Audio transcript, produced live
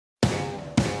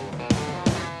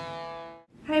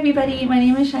everybody, my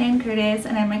name is Cheyenne Curtis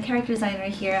and I'm a character designer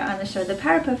here on the show The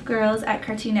Powerpuff Girls at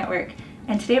Cartoon Network.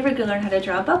 And today we're going to learn how to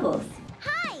draw Bubbles.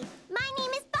 Hi, my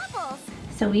name is Bubbles.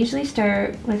 So we usually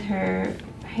start with her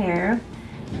hair,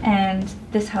 and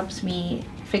this helps me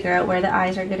figure out where the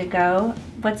eyes are going to go.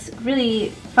 What's really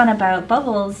fun about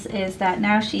Bubbles is that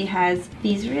now she has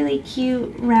these really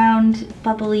cute, round,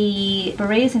 bubbly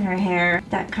berets in her hair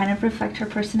that kind of reflect her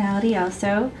personality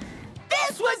also.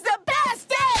 This was the best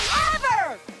day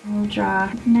ever! We'll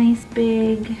draw nice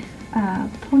big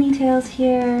ponytails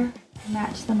here,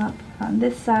 match them up on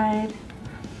this side.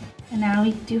 And now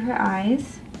we do her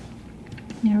eyes.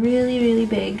 They're really, really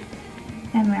big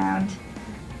and round.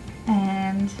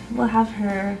 And we'll have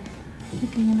her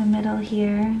looking in the middle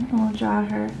here, and we'll draw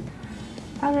her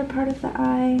outer part of the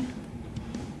eye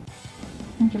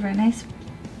and give her a nice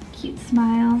cute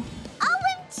smile.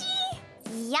 OMG!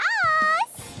 Yes!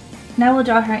 Now we'll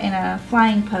draw her in a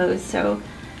flying pose. So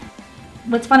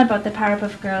what's fun about the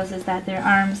Powerpuff Girls is that their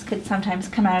arms could sometimes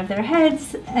come out of their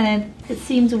heads, and it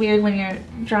seems weird when you're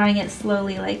drawing it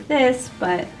slowly like this,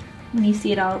 but when you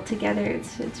see it all together,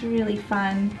 it's really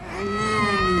fun.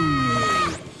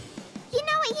 You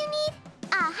know what you need?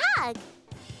 A hug.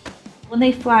 When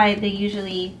they fly,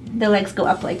 the legs go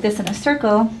up like this in a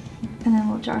circle, and then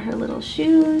we'll draw her little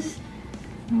shoes,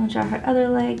 and we'll draw her other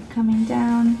leg coming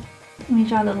down, and we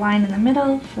draw the line in the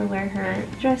middle for where her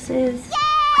dress is.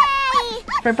 Yay!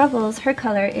 For Bubbles, her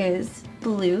color is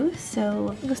blue,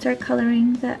 so we'll start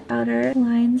coloring the outer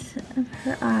lines of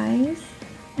her eyes.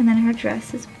 And then her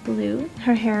dress is blue.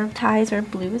 Her hair ties are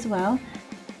blue as well.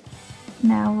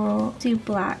 Now we'll do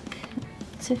black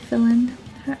to fill in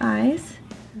her eyes.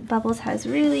 Bubbles has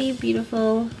really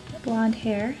beautiful blonde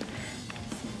hair.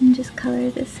 And just color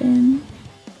this in.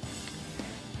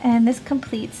 And this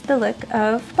completes the look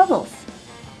of Bubbles.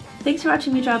 Thanks for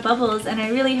watching me draw Bubbles, and I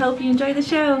really hope you enjoy the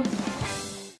show.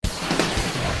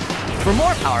 For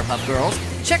more Powerpuff Girls,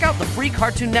 check out the free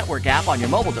Cartoon Network app on your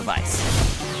mobile device.